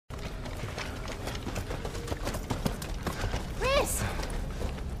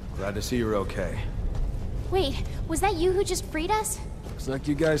Glad to see you're okay. Wait, was that you who just freed us? Looks like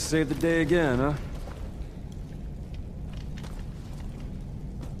you guys saved the day again, huh?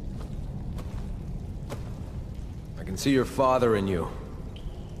 I can see your father in you.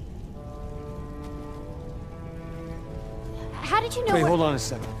 How did you know? Wait, hold on a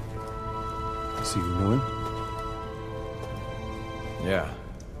second. So you knew him? Yeah,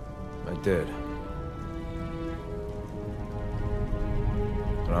 I did.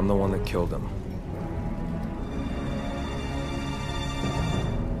 But I'm the one that killed him.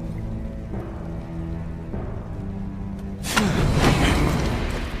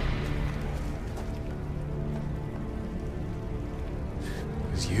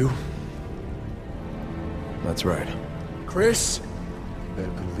 It was you? That's right. Chris? Better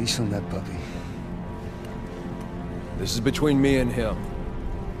put a leash on that puppy. This is between me and him.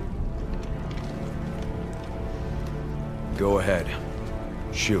 Go ahead.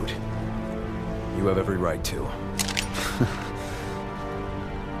 Shoot. You have every right to.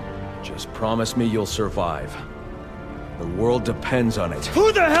 Just promise me you'll survive. The world depends on it.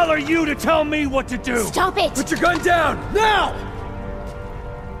 Who the hell are you to tell me what to do? Stop it! Put your gun down! Now!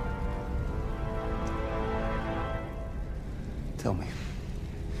 Tell me.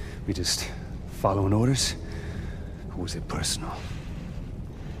 We just following orders? Or was it personal?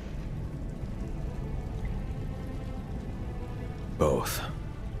 Both.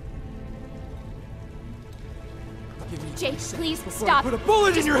 Jake, please stop. Put a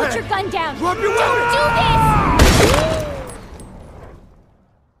bullet in your head! Put your gun down. Drop your Don't weapon! do this!